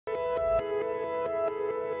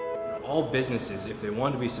all businesses, if they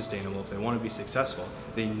want to be sustainable, if they want to be successful,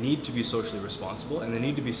 they need to be socially responsible and they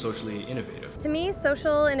need to be socially innovative. To me,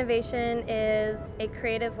 social innovation is a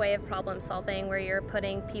creative way of problem solving where you're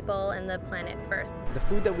putting people and the planet first. The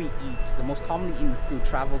food that we eat, the most commonly eaten food,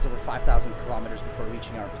 travels over 5,000 kilometers before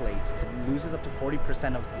reaching our plates. It loses up to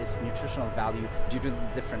 40% of its nutritional value due to the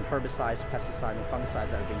different herbicides, pesticides, and fungicides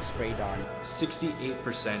that are being sprayed on.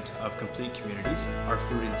 68% of complete communities are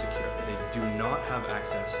food insecure. They do not have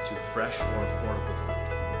access to fresh or affordable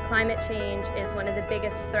food. Climate change is one of the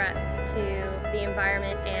biggest threats to the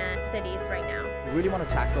environment and cities right now. We really want to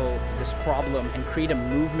tackle this problem and create a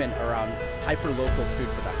movement around hyper-local food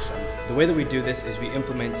production. The way that we do this is we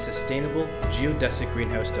implement sustainable geodesic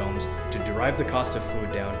greenhouse domes to drive the cost of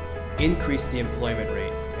food down, increase the employment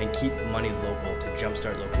rate, and keep money local to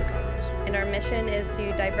jumpstart local economies. And our mission is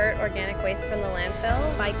to divert organic waste from the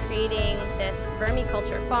landfill. By creating this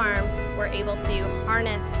vermiculture farm, we're able to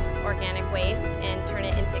harness organic waste and turn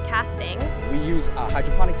it into castings. We use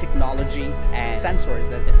hydroponic technology and sensors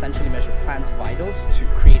that essentially measure plants' vitals to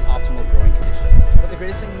create optimal growing conditions. But the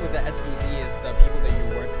greatest thing with the SVZ is the people that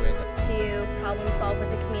you work with. To problem solve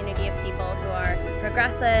with a community of people who are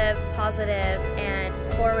progressive, positive, and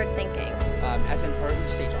forward-thinking. As an early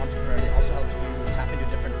stage entrepreneur, it also helps you tap into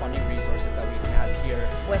different funding resources that we have here,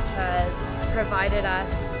 which has provided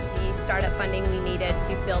us the startup funding we needed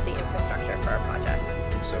to build the infrastructure for our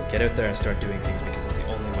project. So get out there and start doing things because it's the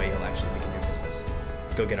only way you'll actually begin your business.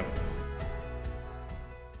 Go get them.